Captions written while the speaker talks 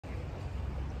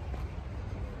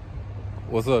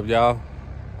What's up, y'all?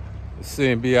 It's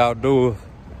C&B Outdoors.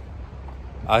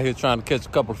 Out here trying to catch a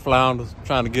couple of flounders,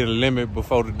 trying to get a limit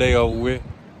before the day over with.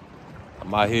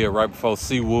 I'm out here right before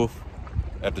Seawolf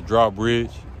at the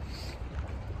drawbridge.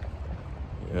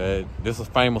 This is a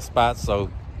famous spot,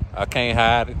 so I can't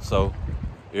hide it. So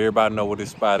everybody know where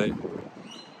this spot is.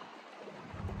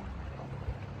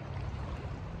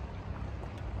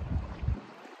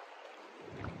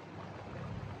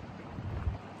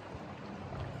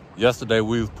 Yesterday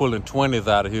we was pulling 20s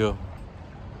out of here,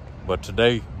 but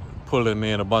today pulling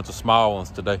in a bunch of small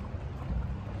ones today.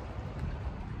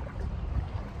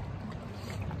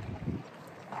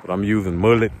 But I'm using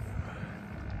mullet,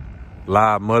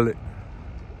 live mullet.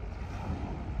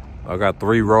 I got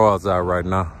 3 rods out right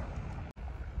now.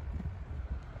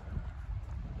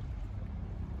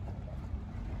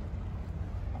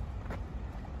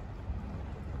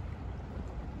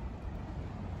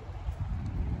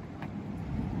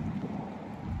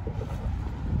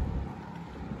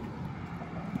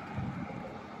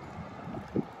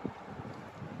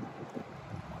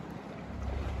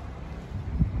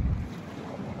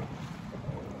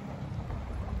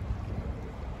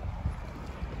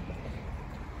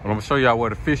 I'm gonna show y'all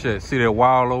where the fish at. See that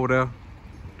wall over there?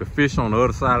 The fish on the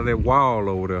other side of that wall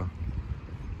over there.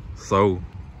 So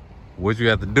what you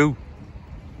have to do,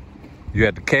 you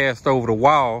have to cast over the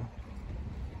wall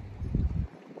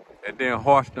and then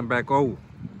hoist them back over.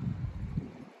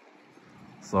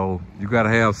 So you gotta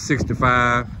have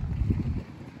 65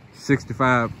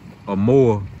 or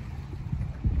more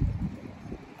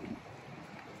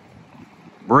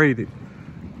braided,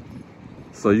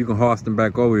 so you can hoist them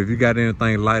back over. If you got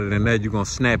anything lighter than that, you're gonna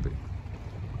snap it.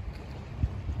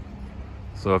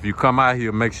 So if you come out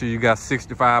here, make sure you got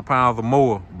 65 pounds or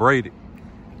more braided.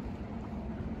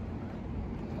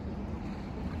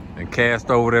 And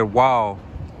cast over that wall.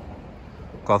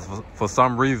 Cause for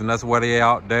some reason, that's where they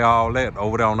all at,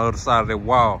 over there on the other side of that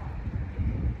wall.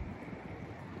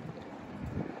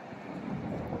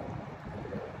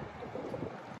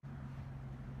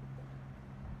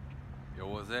 Yo,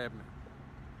 what's happening?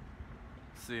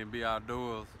 C&B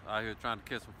Outdoors, out here trying to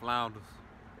catch some flounders.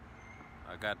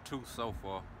 I got 2 so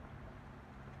far.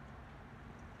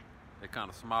 They're kind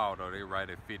of small though, they right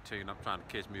at 15. I'm trying to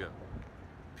catch me a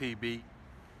PB,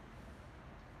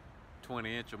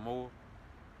 20 inch or more.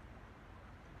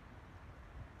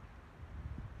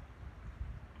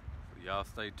 So y'all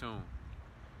stay tuned.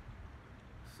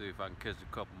 See if I can catch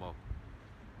a couple more.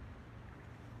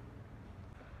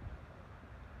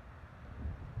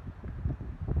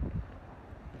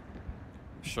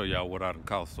 Show y'all what I done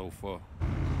caught so far.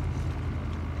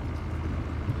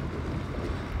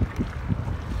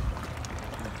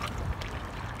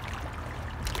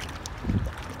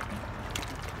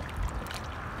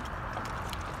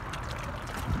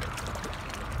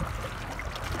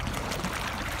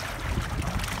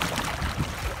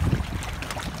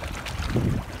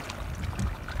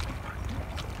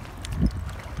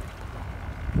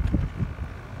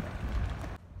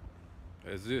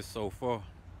 That's it so far.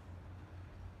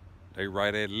 They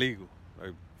right at legal,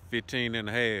 like 15 and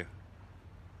a half.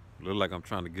 Look like I'm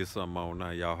trying to get something on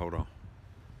now. Y'all hold on.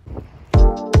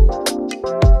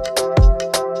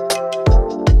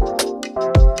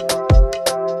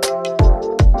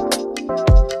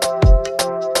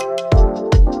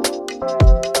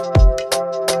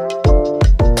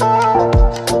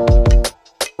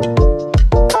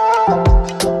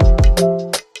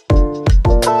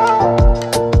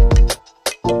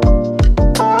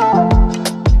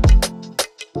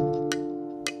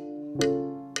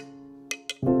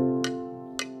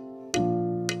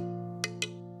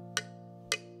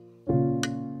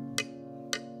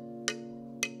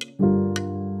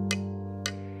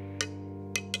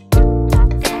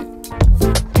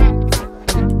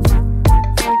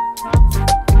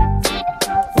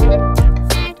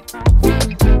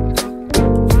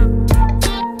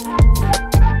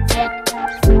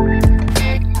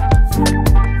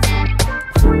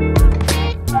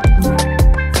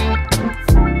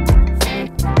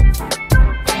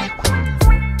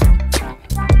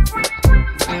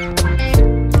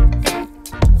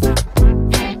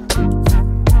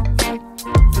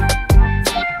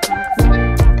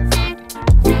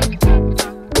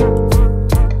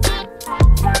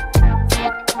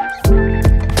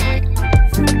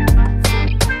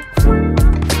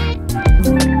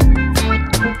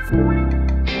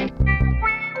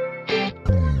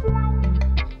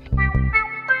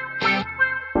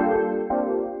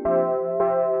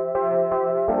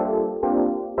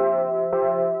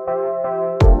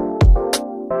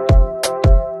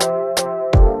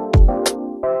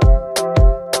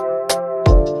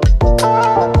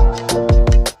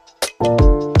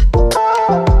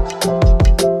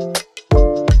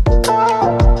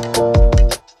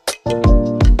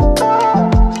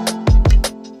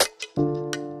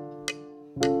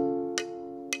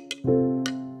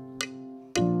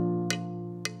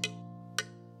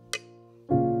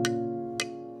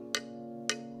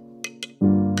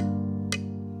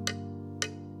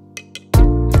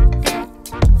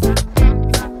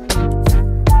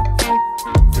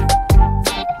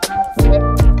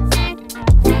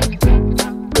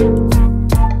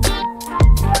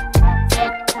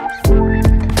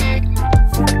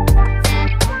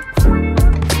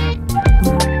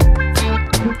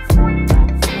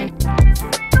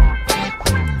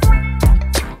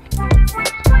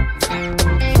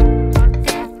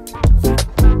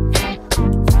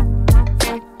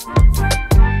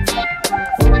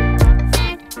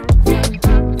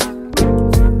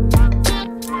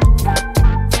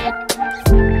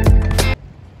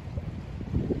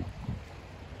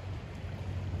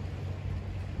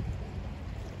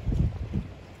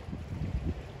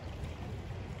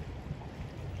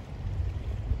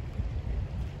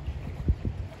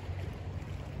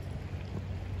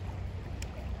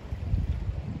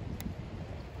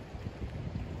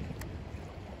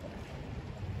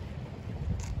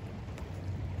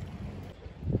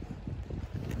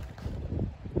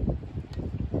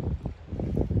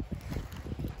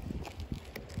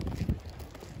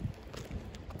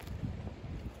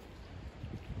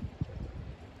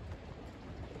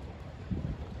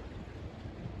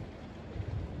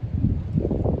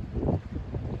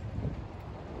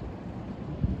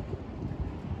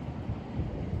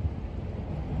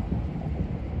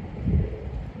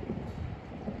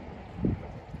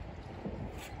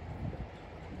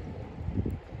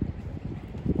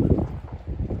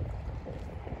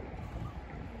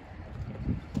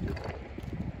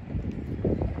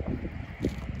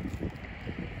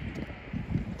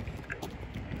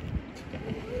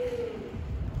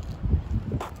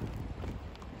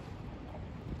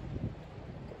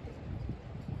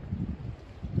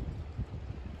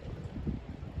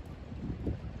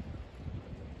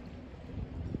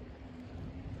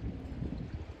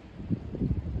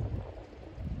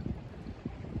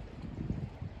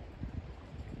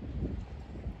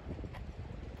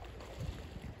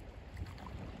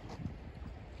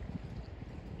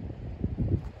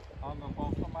 Hung up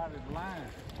on somebody's line.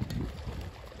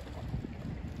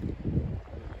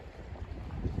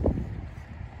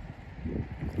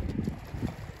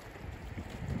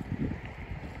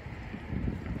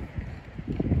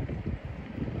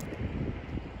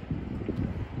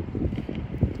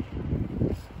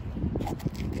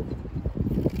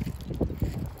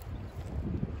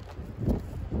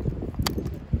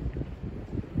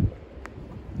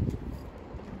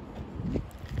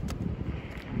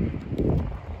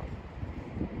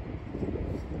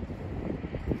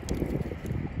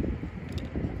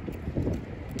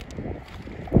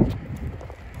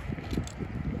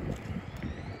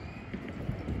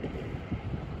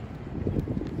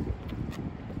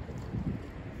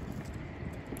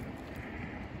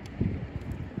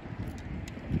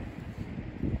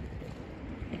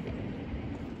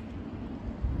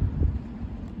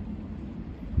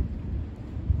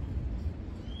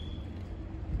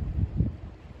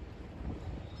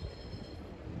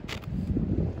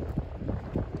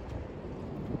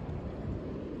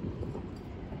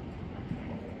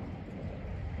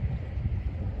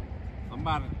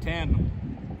 Somebody tandem.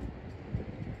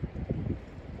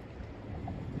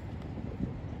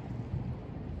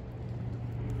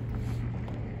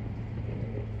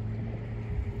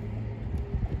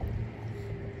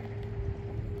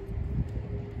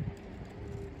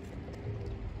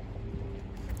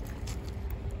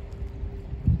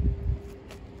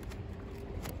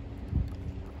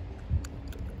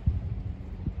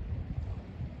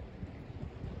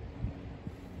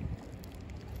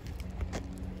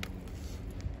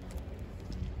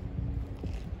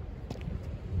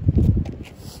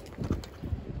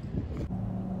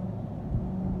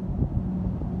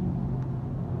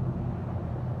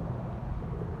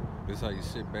 This is how you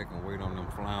sit back and wait on them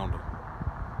flounder.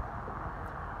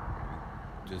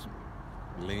 Just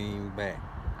lean back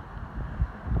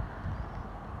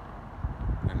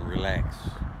and relax.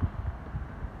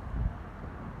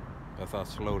 That's how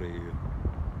slow they is.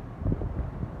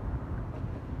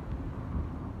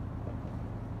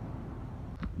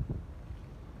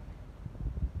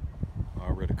 I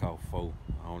already caught 4.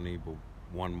 I don't need but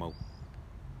 1 more.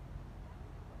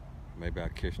 Maybe I'll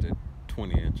catch that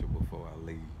 20-incher before I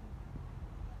leave.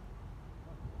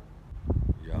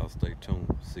 Y'all stay tuned.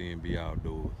 CNB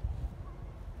Outdoors.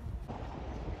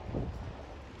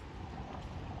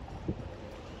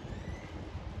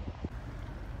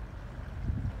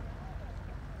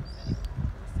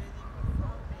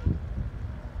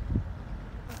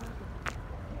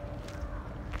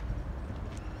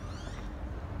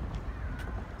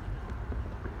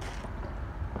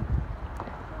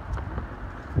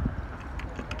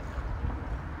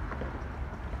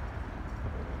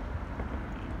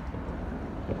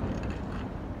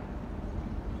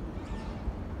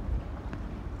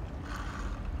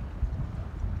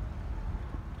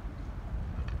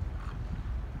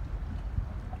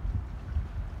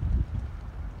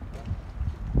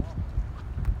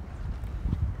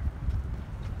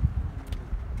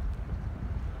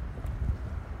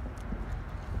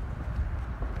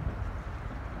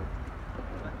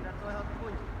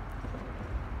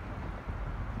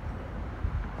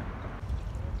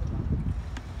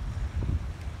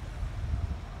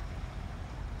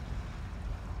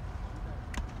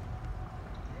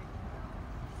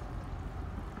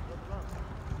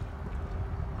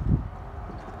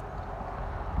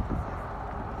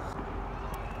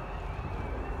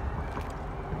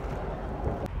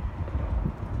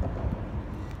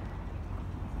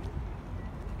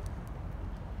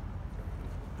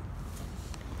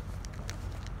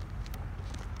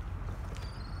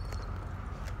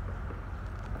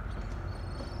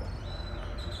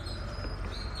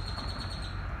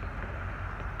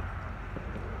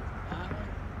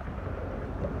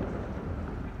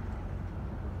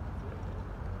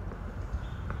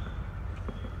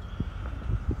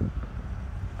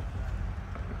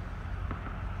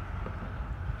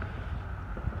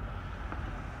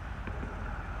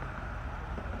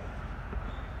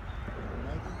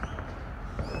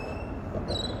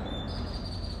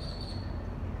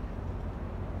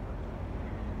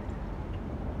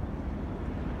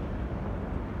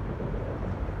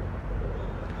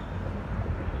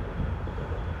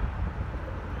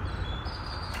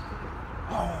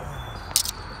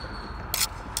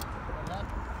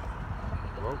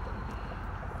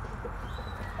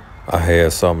 I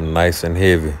had something nice and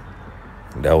heavy.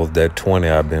 That was that 20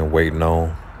 I've been waiting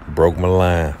on. Broke my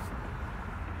line.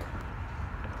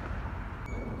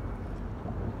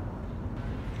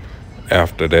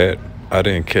 After that, I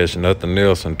didn't catch nothing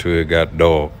else until it got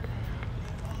dark.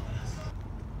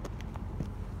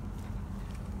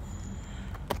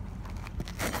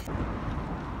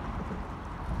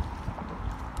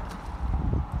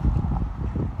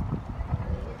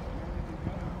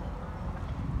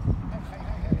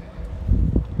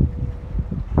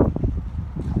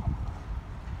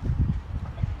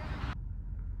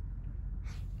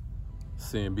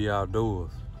 Seeing be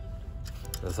outdoors.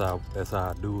 That's how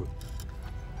I do it.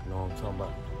 You know what I'm talking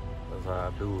about? That's how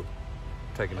I do it.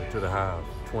 Taking it to the house,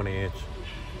 20-inch.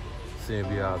 Seeing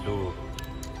be outdoors.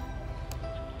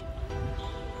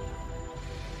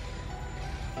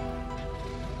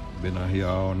 Been out here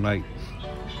all night,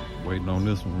 waiting on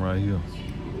this one right here.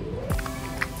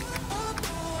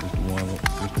 This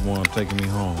the one taking me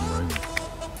home right here.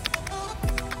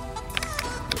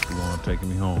 This the one taking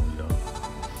me home, y'all.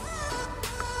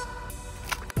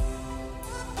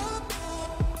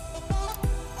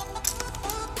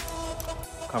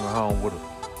 Coming home with a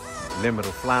limit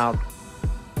of flounder.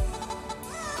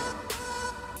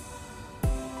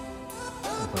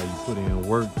 That's how you put in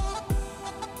work.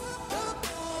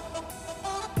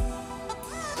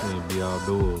 Seeing be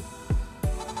outdoors.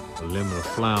 A limit of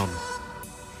flounder.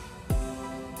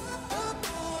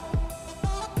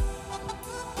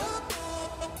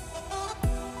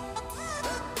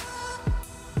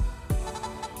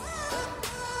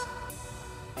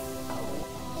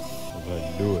 That's how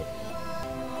you do it.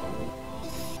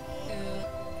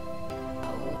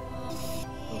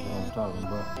 Talking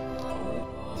about.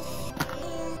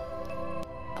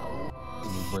 Let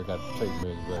me break out the tape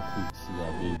measure right quick to see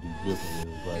how big these biffles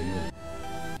is right here.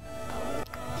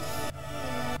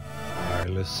 Alright,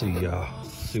 let's see y'all.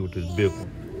 See what this biffle.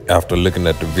 After looking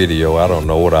at the video, I don't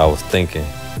know what I was thinking.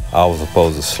 I was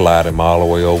supposed to slide him all the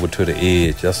way over to the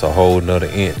edge. That's a whole nother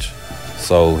inch.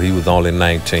 So he was only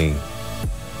 19.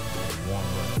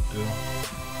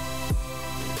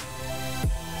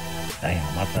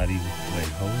 Damn, I thought he was, wait,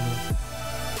 hold up.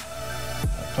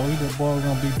 I told you that boy was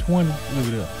gonna be 20. Look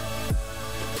at that.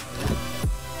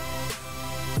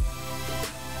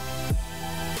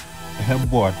 That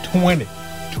boy 20.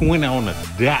 20 on the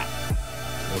dot.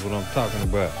 That's what I'm talking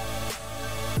about.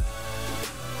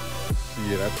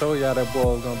 Shit, I told y'all that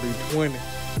boy was gonna be 20.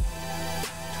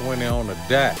 20 on the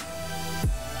dot.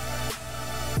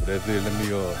 But that's it, let me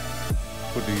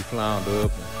put these flounder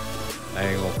up. I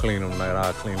ain't gonna clean them tonight,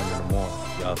 I'll clean them in the morning.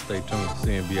 Y'all stay tuned,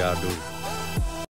 CNB, I'll do it.